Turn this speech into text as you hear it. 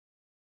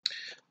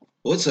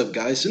What's up,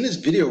 guys? In this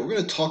video, we're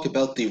going to talk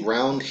about the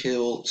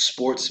Roundhill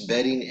Sports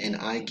Betting and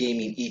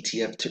iGaming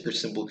ETF, ticker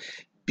symbol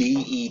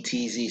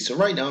BETZ. So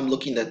right now I'm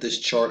looking at this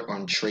chart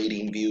on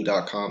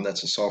tradingview.com.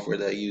 That's a software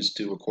that I use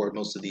to record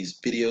most of these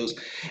videos.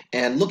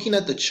 And looking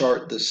at the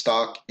chart, the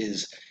stock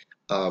is,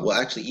 well,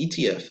 actually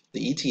ETF.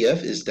 The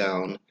ETF is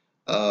down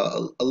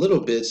a little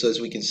bit. So as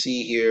we can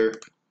see here,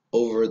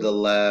 over the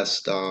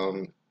last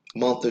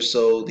month or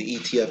so, the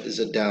ETF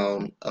is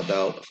down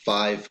about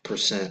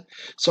 5%.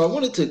 So I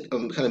wanted to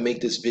kind of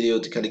make this video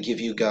to kind of give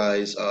you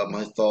guys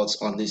my thoughts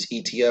on this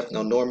ETF.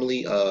 Now,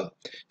 normally,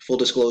 full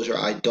disclosure,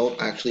 I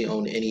don't actually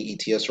own any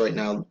ETFs right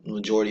now. The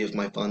majority of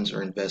my funds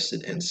are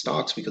invested in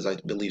stocks because I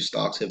believe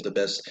stocks have the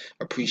best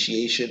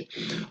appreciation.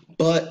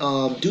 But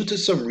due to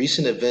some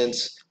recent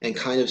events and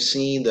kind of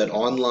seeing that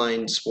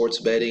online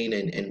sports betting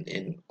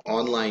and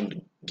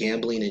online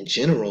gambling in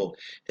general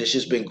has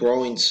just been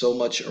growing so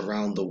much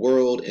around the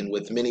world, and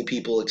with many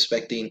people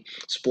expecting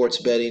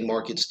sports betting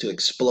markets to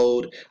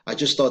explode, I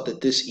just thought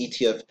that this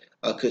ETF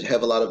could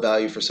have a lot of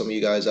value for some of you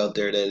guys out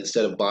there, that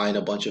instead of buying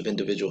a bunch of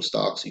individual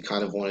stocks, you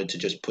kind of wanted to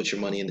just put your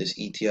money in this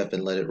ETF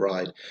and let it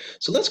ride.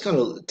 So let's kind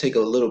of take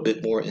a little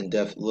bit more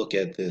in-depth look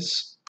at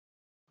this.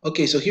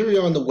 Okay, so here we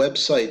are on the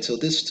website. So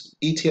this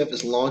ETF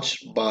is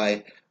launched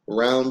by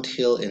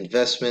Roundhill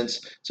Investments.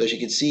 So as you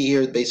can see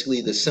here,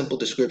 basically the simple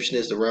description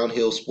is the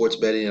Roundhill Sports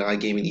Betting and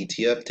iGaming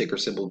ETF, ticker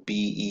symbol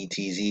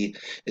BETZ,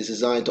 is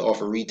designed to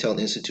offer retail and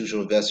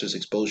institutional investors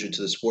exposure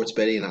to the sports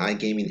betting and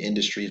iGaming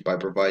industries by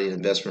providing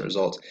investment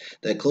results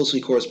that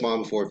closely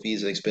correspond before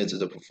fees and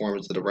expenses of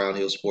performance of the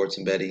Roundhill Sports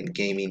and Betting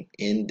Gaming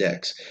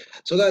Index.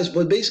 So guys,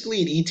 what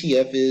basically an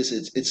ETF is,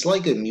 it's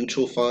like a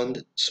mutual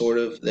fund, sort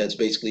of, that's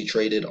basically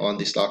traded on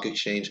the stock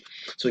exchange.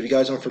 So if you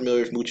guys aren't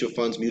familiar with mutual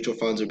funds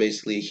are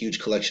basically a huge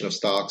collection of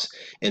stocks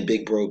and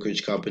big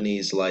brokerage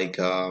companies like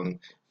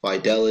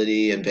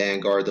Fidelity and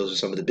Vanguard. Those are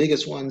some of the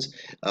biggest ones.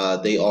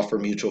 They offer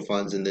mutual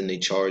funds, and then they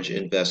charge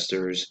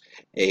investors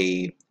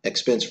a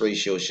expense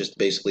ratio. It's just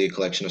basically a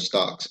collection of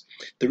stocks.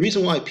 The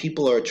reason why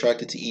people are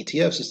attracted to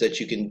ETFs is that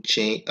you can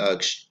trade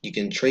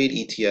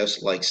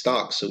ETFs like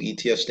stocks. So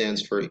ETF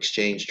stands for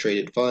Exchange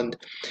Traded Fund,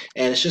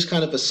 and it's just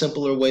kind of a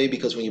simpler way,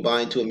 because when you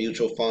buy into a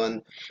mutual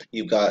fund,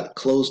 you've got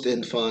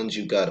closed-end funds,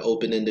 you've got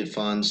open-ended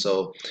funds.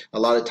 So a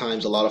lot of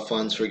times, a lot of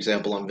funds, for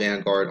example, on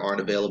Vanguard,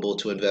 aren't available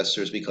to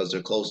investors because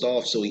they're closed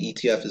off. So an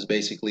ETF is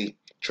basically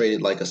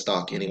traded like a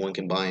stock. Anyone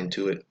can buy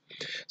into it.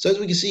 So as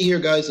we can see here,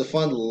 guys, the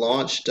fund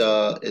launched.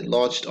 It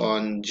launched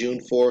on June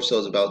 4th, so it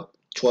was about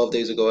 12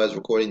 days ago as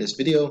recording this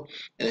video,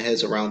 and it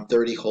has around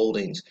 30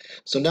 holdings.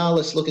 So now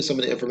let's look at some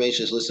of the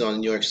information that's listed on the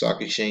New York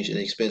Stock Exchange, and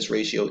the expense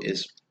ratio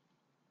is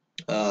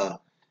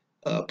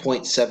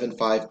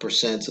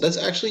 0.75%. So that's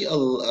actually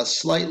a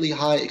slightly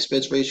high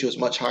expense ratio. Is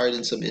much higher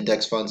than some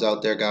index funds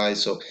out there,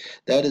 guys. So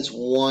that is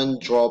one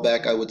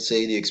drawback. I would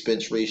say the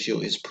expense ratio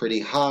is pretty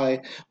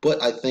high,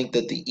 but I think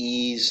that the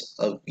ease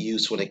of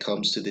use when it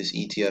comes to this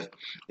ETF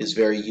is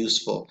very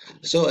useful.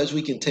 So as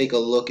we can take a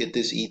look at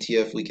this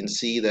ETF, we can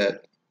see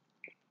that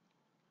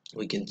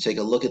we can take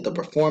a look at the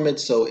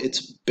performance. So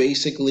it's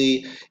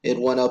basically, it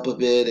went up a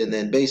bit, and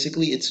then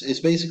basically it's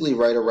basically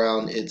right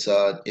around its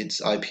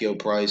IPO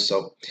price.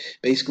 So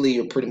basically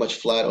you're pretty much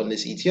flat on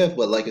this ETF,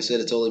 but like I said,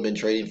 it's only been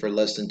trading for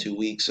less than 2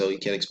 weeks, so you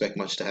can't expect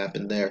much to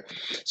happen there.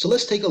 So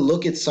let's take a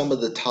look at some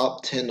of the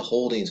top 10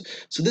 holdings.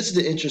 So this is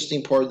the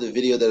interesting part of the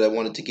video that I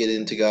wanted to get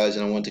into, guys,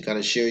 and I want to kind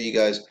of share you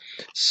guys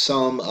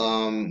some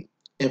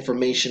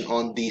information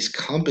on these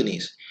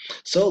companies.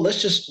 So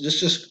let's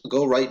just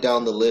go right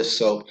down the list.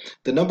 So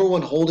the number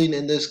one holding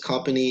in this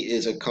company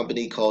is a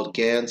company called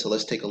GAN. So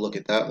let's take a look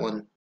at that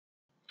one.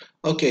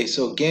 Okay,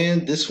 so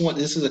GAN, this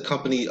is a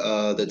company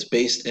that's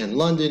based in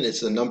London. It's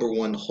the number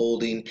one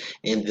holding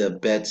in the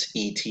BETZ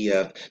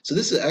ETF. So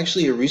this is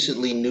actually a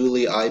recently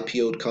newly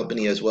IPO'd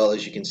company as well.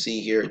 As you can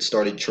see here, it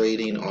started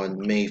trading on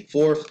May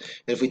 4th.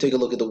 And if we take a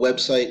look at the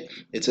website,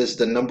 it says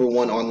the number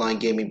one online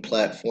gaming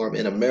platform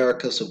in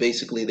America. So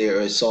basically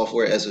they're a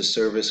software as a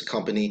service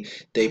company.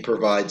 They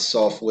provide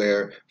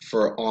software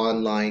for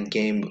online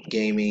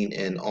gaming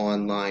and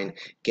online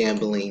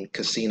gambling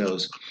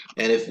casinos.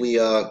 And if we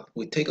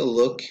take a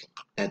look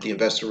at the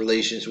investor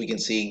relations, we can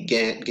see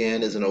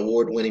GAN is an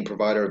award-winning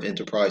provider of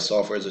enterprise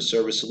software as a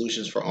service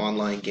solutions for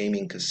online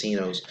gaming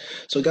casinos.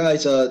 So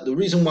guys, the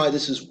reason why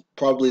this is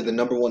probably the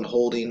number one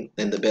holding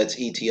in the BETZ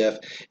ETF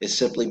is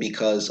simply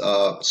because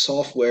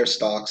software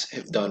stocks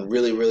have done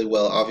really, really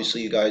well.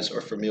 Obviously, you guys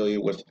are familiar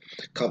with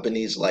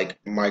companies like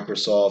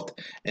Microsoft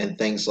and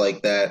things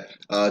like that.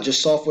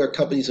 Just software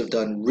companies have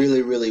done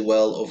really, really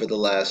well over the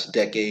last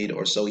decade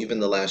or so, even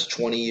the last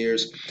 20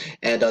 years.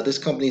 And this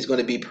company is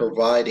going to be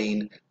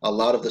providing a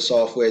lot of the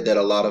software that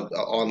a lot of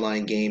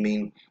online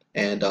gaming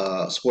and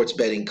sports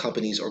betting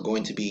companies are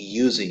going to be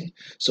using.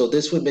 So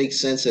this would make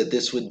sense that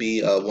this would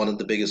be one of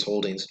the biggest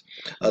holdings.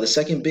 The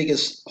second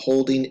biggest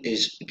holding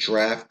is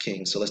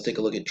DraftKings. So let's take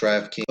a look at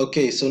DraftKings.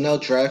 Okay, so now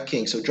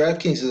DraftKings. So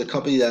DraftKings is a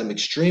company that I'm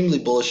extremely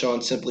bullish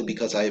on, simply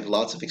because I have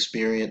lots of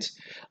experience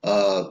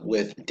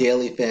with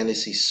daily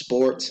fantasy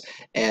sports,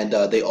 and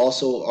they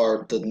also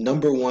are the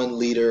 #1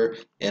 leader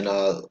in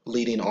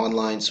leading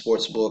online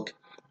sportsbook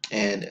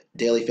and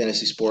daily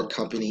fantasy sport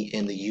company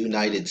in the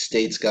United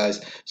States,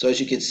 guys. So as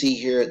you can see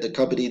here, the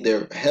company,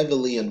 they're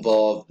heavily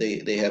involved.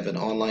 They have an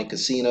online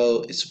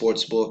casino, a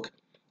sports book,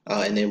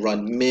 and they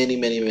run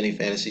many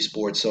fantasy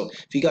sports. So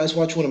if you guys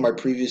watch one of my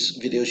previous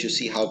videos, you'll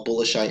see how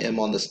bullish I am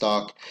on the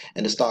stock,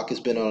 and the stock has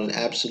been on an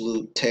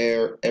absolute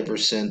tear ever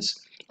since.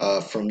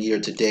 From year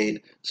to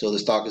date, so the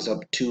stock is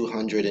up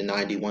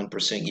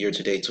 291% year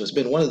to date. So it's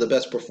been one of the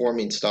best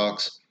performing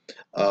stocks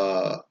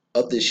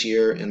of this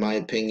year, in my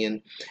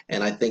opinion,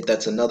 and I think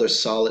that's another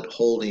solid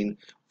holding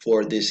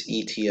for this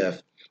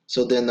ETF.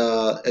 So then,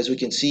 as we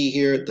can see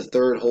here, the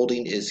third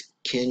holding is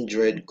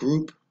Kindred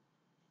Group.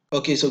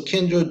 Okay, so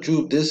Kindred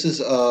Group, this is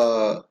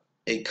a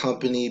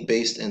company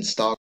based in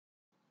Stockholm.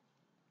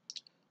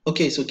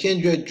 Okay, so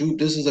Kindred Group,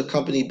 this is a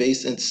company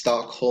based in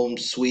Stockholm,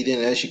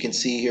 Sweden. As you can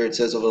see here, it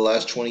says over the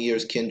last 20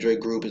 years, Kindred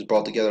Group has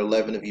brought together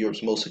 11 of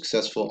Europe's most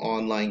successful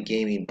online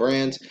gaming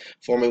brands,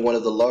 forming one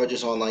of the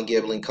largest online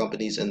gambling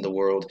companies in the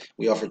world.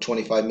 We offer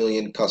 25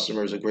 million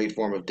customers a great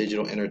form of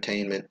digital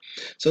entertainment.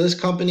 So this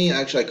company,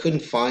 actually, I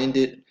couldn't find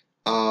it.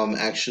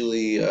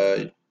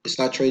 It's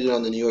not traded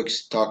on the New York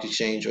Stock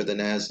Exchange or the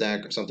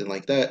Nasdaq or something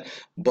like that,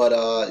 but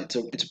it's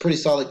a pretty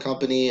solid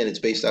company, and it's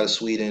based out of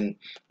Sweden,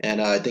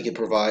 and I think it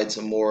provides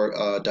a more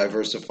um,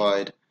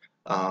 diversified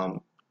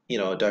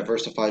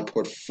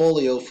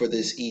portfolio for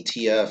this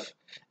ETF,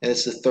 and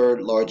it's the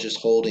third largest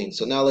holding.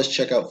 So now let's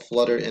check out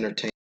Flutter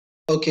Entertainment.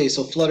 Okay,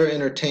 so Flutter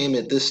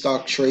Entertainment, this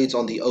stock trades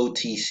on the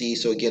OTC.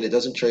 So again, it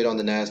doesn't trade on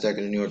the Nasdaq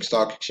or the New York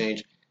Stock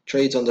Exchange.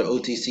 Trades under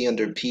OTC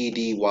under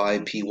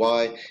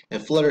PDYPY.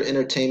 And Flutter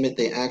Entertainment,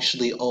 they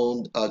actually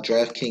own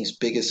DraftKings'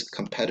 biggest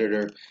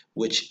competitor,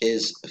 which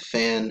is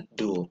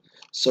FanDuel.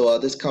 So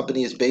this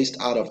company is based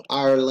out of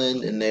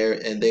Ireland, and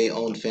they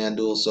own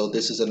FanDuel. So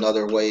this is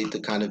another way to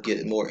kind of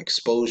get more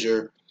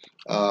exposure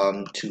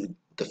to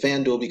the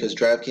FanDuel, because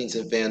DraftKings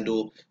and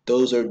FanDuel,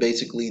 those are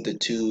basically the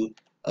two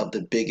of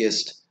the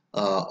biggest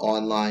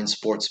online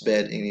sports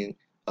betting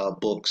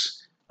books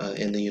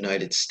in the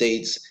United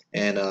States.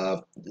 And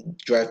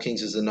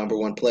DraftKings is the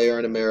 #1 player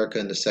in America,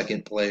 and the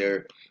second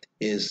player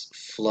is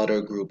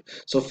Flutter Group.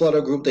 So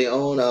Flutter Group, they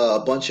own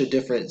a bunch of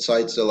different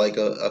sites. They're like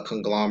a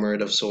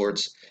conglomerate of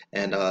sorts,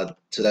 and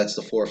so that's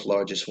the fourth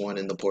largest one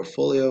in the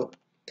portfolio.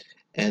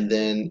 And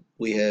then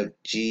we have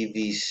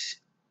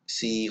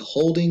GVC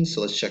Holdings.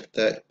 So let's check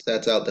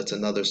that's out. That's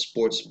another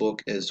sports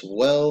book as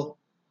well.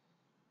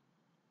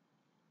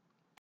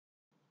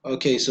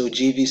 Okay, so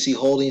GVC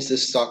Holdings,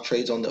 this stock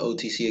trades on the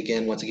OTC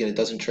again. Once again, it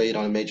doesn't trade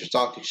on a major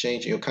stock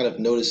exchange. You'll kind of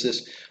notice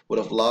this with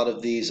a lot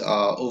of these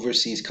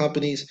overseas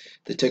companies.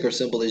 The ticker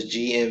symbol is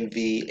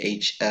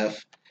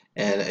GMVHF.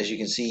 And as you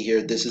can see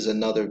here, this is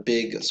another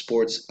big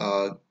sports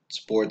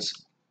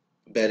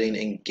betting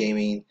and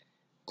gaming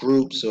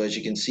group. So as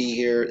you can see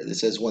here, it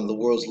says one of the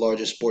world's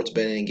largest sports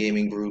betting and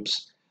gaming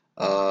groups.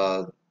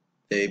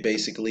 They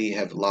basically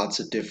have lots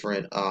of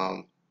different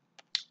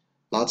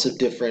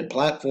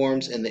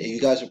platforms, and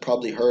you guys have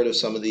probably heard of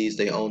some of these.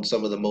 They own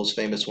some of the most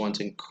famous ones,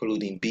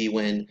 including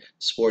bwin,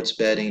 sports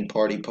betting,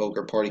 party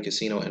poker, party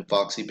casino, and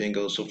Foxy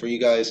Bingo. So for you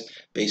guys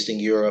based in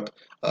Europe,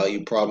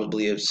 you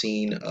probably have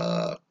seen,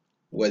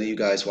 whether you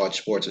guys watch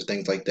sports or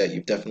things like that,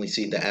 you've definitely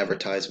seen the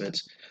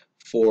advertisements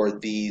for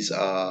these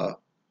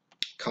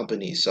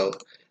companies. So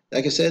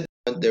like I said,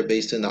 they're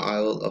based in the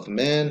Isle of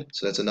Man,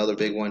 so that's another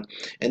big one.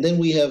 And then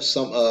we have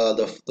some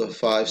the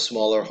 5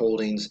 smaller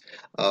holdings.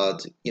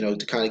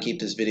 To kind of keep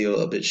this video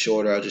a bit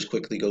shorter, I'll just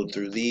quickly go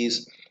through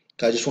these.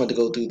 I just wanted to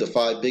go through the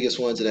 5 biggest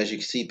ones, and as you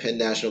can see, Penn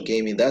National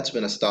Gaming, that's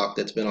been a stock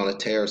that's been on a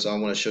tear, so I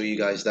want to show you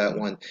guys that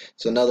one.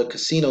 It's another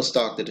casino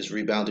stock that has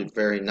rebounded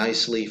very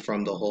nicely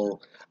from the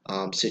whole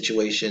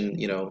situation.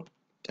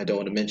 I don't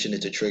want to mention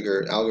it to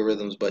trigger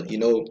algorithms, but you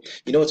know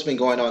what's been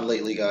going on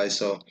lately, guys.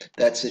 So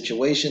that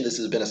situation, this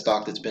has been a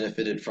stock that's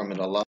benefited from it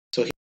a lot.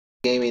 So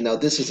gaming, now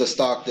this is a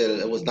stock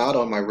that was not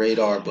on my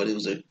radar, but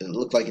it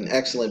looked like an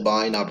excellent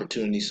buying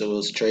opportunity. So it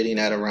was trading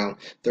at around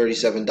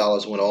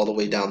 $37, went all the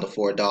way down to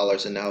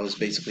 $4, and now it's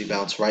basically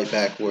bounced right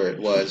back where it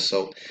was.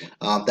 So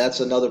that's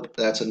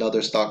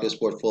another stock in this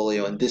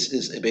portfolio, and this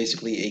is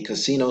basically a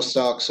casino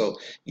stock. So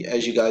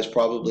as you guys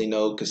probably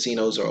know,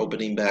 casinos are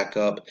opening back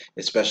up,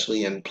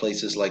 especially in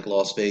places like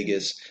Las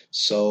Vegas.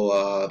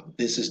 So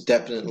this is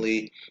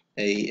definitely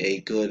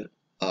a good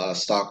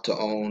stock to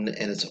own,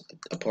 and it's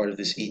a part of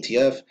this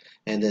ETF.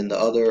 And then the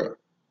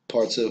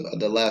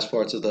last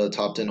parts of the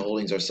top 10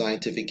 holdings are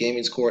Scientific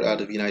Gaming Court out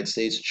of the United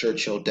States,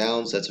 Churchill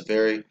Downs, that's a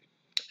very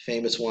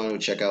famous one. We'll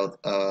check out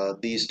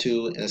these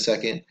two in a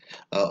second.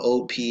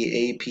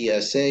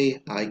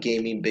 OPAPSA,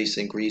 iGaming based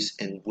in Greece,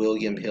 and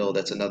William Hill,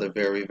 that's another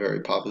very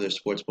popular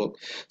sports book.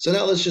 So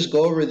now let's just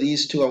go over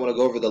these two. I want to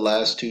go over the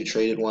last 2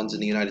 traded ones in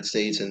the United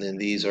States, and then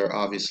these are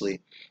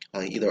obviously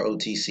either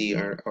OTC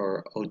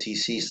or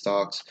OTC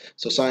stocks.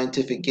 So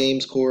Scientific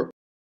Games Corp.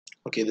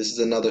 Okay, this is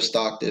another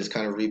stock that has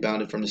kind of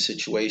rebounded from the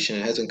situation.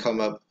 It hasn't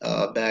come up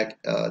back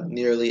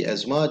nearly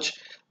as much,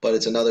 but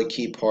it's another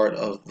key part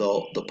of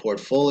the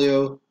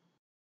portfolio.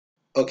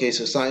 Okay,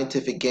 so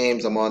Scientific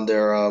Games, I'm on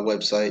their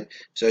website.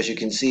 So as you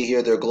can see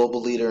here, they're a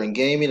global leader in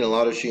gaming and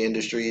lottery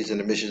industries, and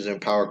their mission is to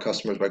empower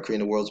customers by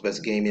creating the world's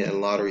best gaming and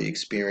lottery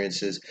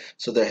experiences.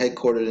 So they're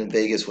headquartered in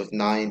Vegas with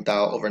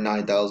over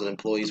 9,000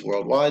 employees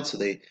worldwide. So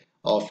they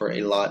offer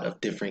a lot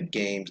of different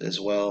games as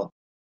well.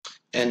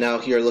 And now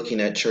here looking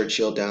at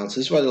Churchill Downs.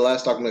 This is probably the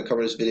last stock I'm going to cover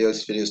in this video.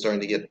 This video is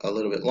starting to get a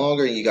little bit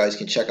longer. You guys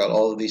can check out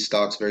all of these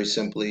stocks very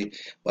simply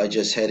by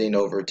just heading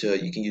over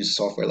to, you can use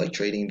software like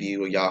TradingView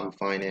or Yahoo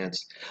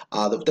Finance.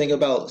 The thing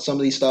about some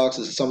of these stocks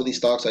is some of these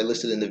stocks I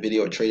listed in the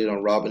video are traded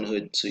on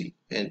Robinhood.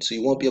 So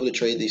you won't be able to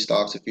trade these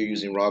stocks if you're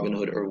using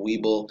Robinhood or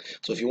Webull.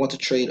 So if you want to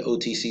trade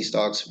OTC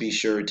stocks, be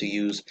sure to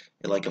use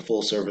like a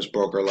full service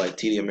broker like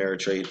TD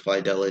Ameritrade,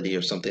 Fidelity,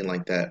 or something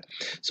like that.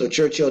 So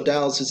Churchill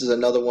Downs, this is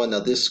another one. Now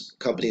this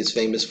company is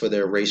famous for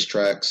their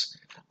racetracks.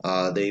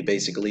 They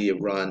basically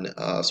run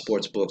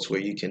sports books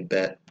where you can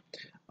bet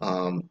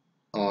on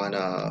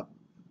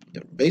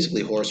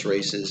basically horse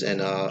races, and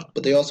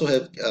but they also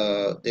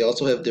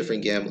have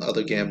different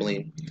other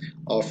gambling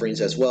offerings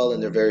as well,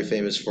 and they're very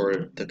famous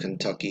for the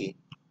Kentucky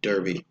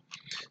Derby.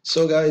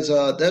 So guys,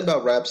 that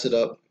about wraps it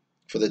up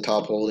for the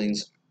top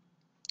holdings.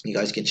 You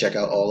guys can check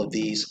out all of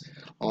these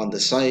on the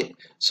site.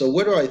 So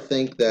where do I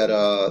think that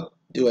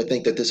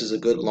this is a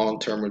good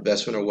long-term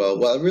investment or well?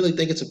 Well, I really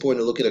think it's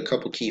important to look at a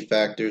couple key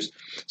factors.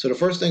 So the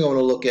first thing I want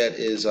to look at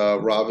is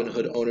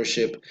Robinhood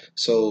ownership.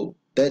 So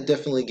that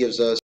definitely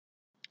gives us.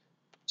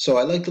 So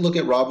I like to look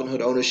at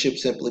Robinhood ownership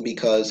simply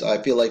because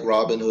I feel like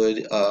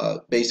Robinhood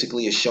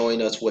basically is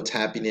showing us what's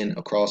happening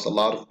across a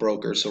lot of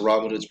brokers. So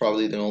Robinhood is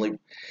probably the only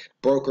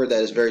broker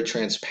that is very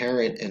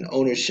transparent in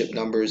ownership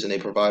numbers, and they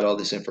provide all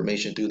this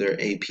information through their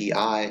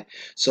API.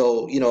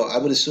 So, I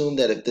would assume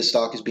that if this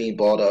stock is being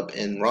bought up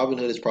in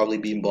Robinhood, it's probably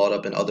being bought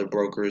up in other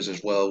brokers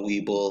as well,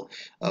 Webull,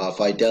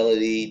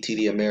 Fidelity,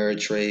 TD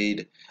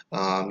Ameritrade,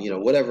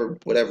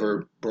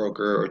 whatever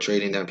broker or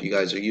trading app you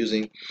guys are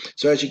using.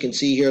 So as you can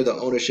see here, the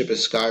ownership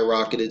has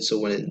skyrocketed. So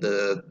when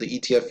the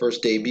ETF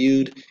first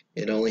debuted,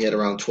 it only had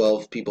around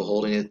 12 people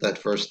holding it that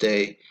first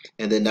day,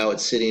 and then now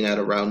it's sitting at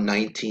around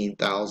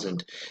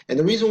 19,000. And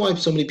the reason why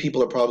so many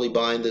people are probably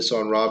buying this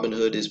on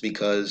Robinhood is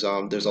because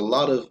there's a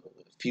lot of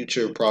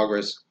future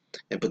progress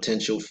and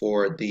potential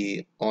for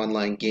the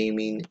online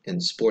gaming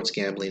and sports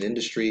gambling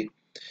industry.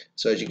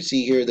 So as you can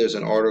see here, there's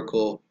an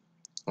article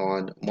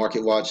on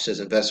MarketWatch that says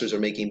investors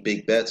are making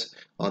big bets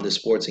on the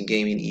sports and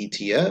gaming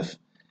ETF.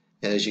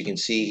 And as you can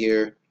see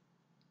here,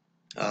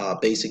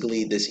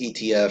 basically this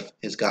ETF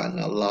has gotten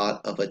a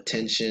lot of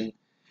attention.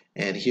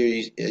 And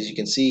here, as you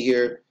can see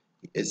here,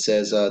 it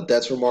says,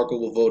 that's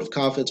remarkable vote of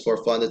confidence for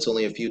a fund that's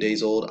only a few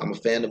days old. I'm a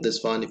fan of this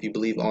fund. If you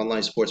believe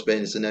online sports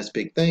betting is the next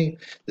big thing,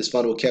 this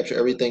fund will capture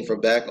everything from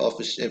back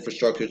office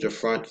infrastructure to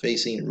front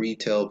facing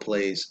retail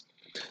plays.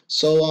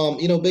 So,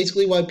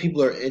 basically why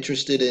people are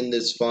interested in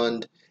this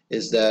fund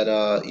is that,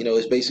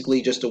 it's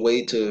basically just a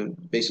way to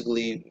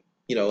basically,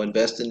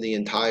 invest in the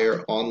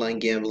entire online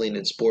gambling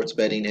and sports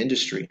betting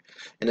industry.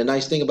 And the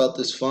nice thing about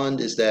this fund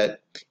is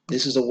that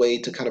this is a way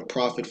to kind of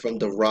profit from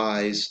the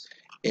rise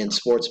in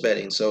sports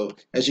betting. So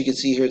as you can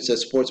see here, it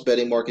says sports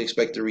betting market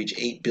expected to reach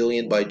 8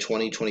 billion by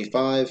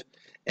 2025.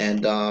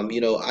 And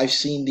I've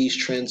seen these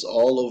trends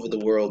all over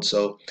the world.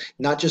 So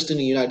not just in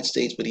the United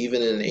States, but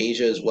even in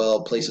Asia as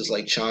well, places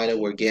like China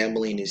where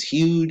gambling is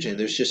huge, and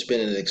there's just been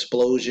an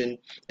explosion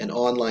in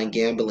online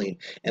gambling.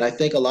 And I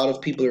think a lot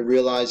of people are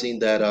realizing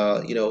that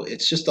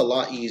it's just a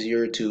lot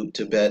easier to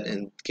bet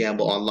and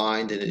gamble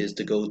online than it is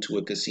to go to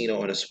a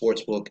casino and a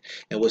sports book.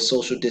 And with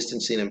social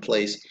distancing in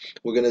place,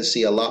 we're going to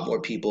see a lot more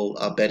people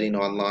betting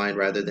online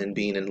rather than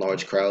being in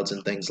large crowds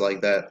and things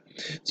like that.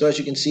 So as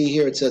you can see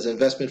here, it says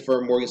investment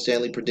firm Morgan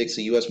Stanley predicts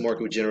the U.S.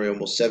 market would generate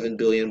almost $7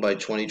 billion by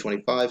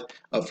 2025,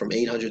 up from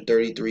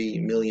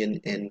 $833 million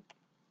in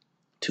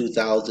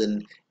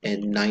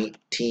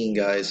 2019,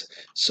 guys.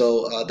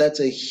 So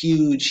that's a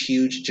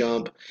huge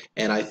jump,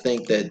 and I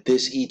think that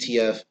this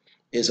ETF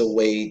is a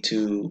way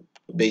to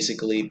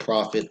basically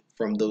profit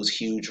from those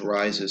huge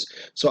rises.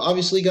 So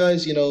obviously,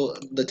 guys,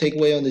 the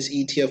takeaway on this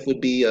ETF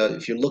would be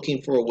if you're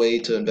looking for a way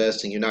to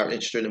invest and you're not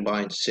interested in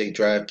buying, say,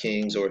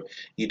 DraftKings, or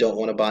you don't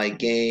want to buy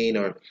Gain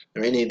or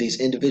any of these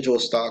individual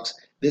stocks,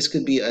 this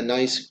could be a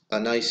nice,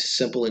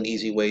 simple and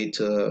easy way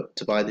to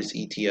buy this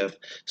ETF.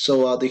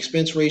 So the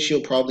expense ratio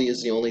probably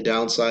is the only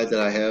downside that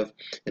I have.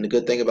 And the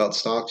good thing about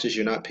stocks is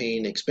you're not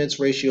paying expense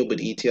ratio, but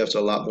ETFs are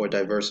a lot more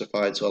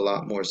diversified, so a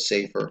lot more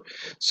safer.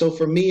 So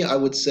for me, I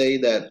would say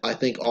that I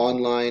think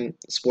online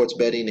sports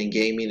betting and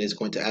gaming is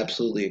going to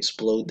absolutely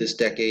explode this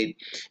decade.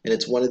 And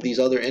it's one of these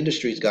other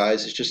industries,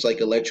 guys. It's just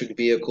like electric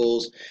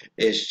vehicles.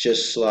 It's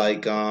just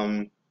like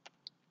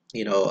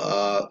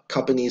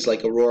companies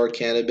like Aurora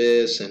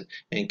Cannabis and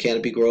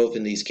Canopy Growth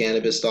and these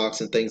cannabis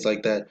stocks and things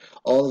like that.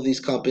 All of these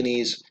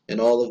companies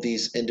and all of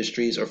these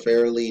industries are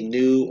fairly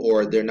new,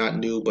 or they're not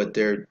new, but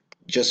they're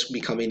just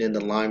becoming in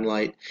the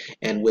limelight.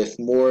 And with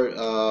more,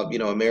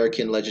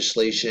 American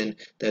legislation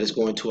that is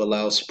going to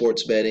allow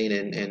sports betting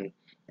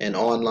and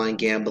online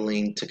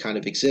gambling to kind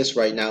of exist.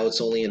 Right now,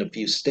 it's only in a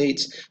few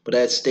states, but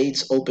as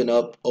states open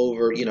up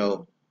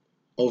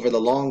over the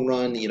long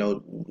run,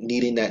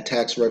 needing that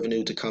tax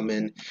revenue to come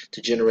in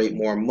to generate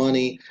more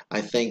money, I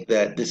think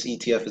that this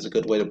ETF is a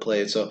good way to play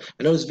it. So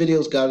I know this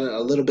video's gotten a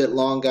little bit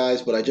long,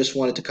 guys, but I just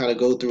wanted to kind of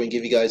go through and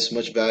give you guys as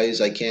much value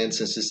as I can,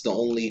 since it's the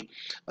only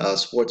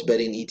sports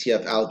betting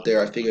ETF out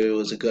there. I figured it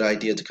was a good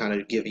idea to kind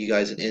of give you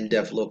guys an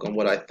in-depth look on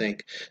what I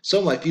think.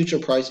 So my future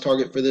price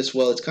target for this,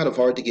 well, it's kind of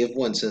hard to give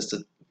one since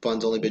the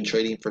fund's only been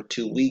trading for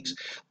 2 weeks,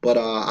 but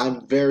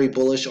I'm very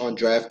bullish on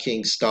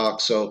DraftKings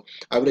stock, so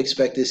I would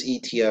expect this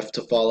ETF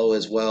to follow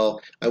as well.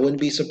 I wouldn't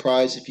be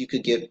surprised if you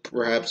could get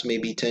perhaps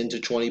maybe 10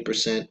 to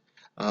 20%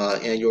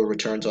 annual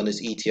returns on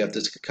this ETF.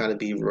 This could kind of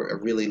be a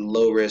really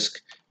low risk,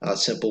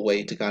 simple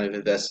way to kind of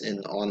invest in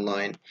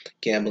online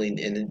gambling,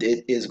 and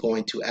it is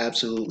going to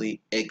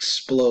absolutely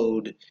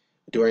explode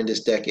during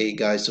this decade,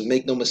 guys. So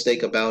make no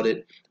mistake about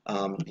it.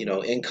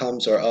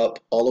 Incomes are up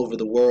all over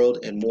the world,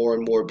 and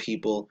more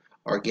people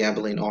are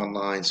gambling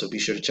online. So be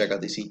sure to check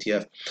out this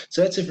ETF.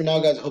 So that's it for now,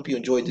 guys. I hope you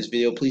enjoyed this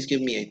video. Please give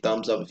me a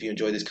thumbs up if you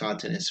enjoyed this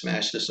content, and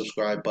smash the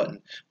subscribe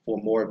button for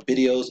more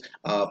videos.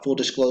 Full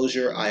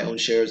disclosure, I own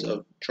shares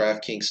of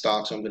DraftKings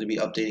stock, so I'm going to be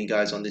updating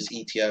guys on this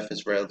ETF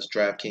as well as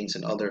DraftKings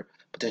and other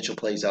potential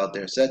plays out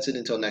there. So that's it.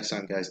 Until next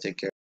time, guys. Take care.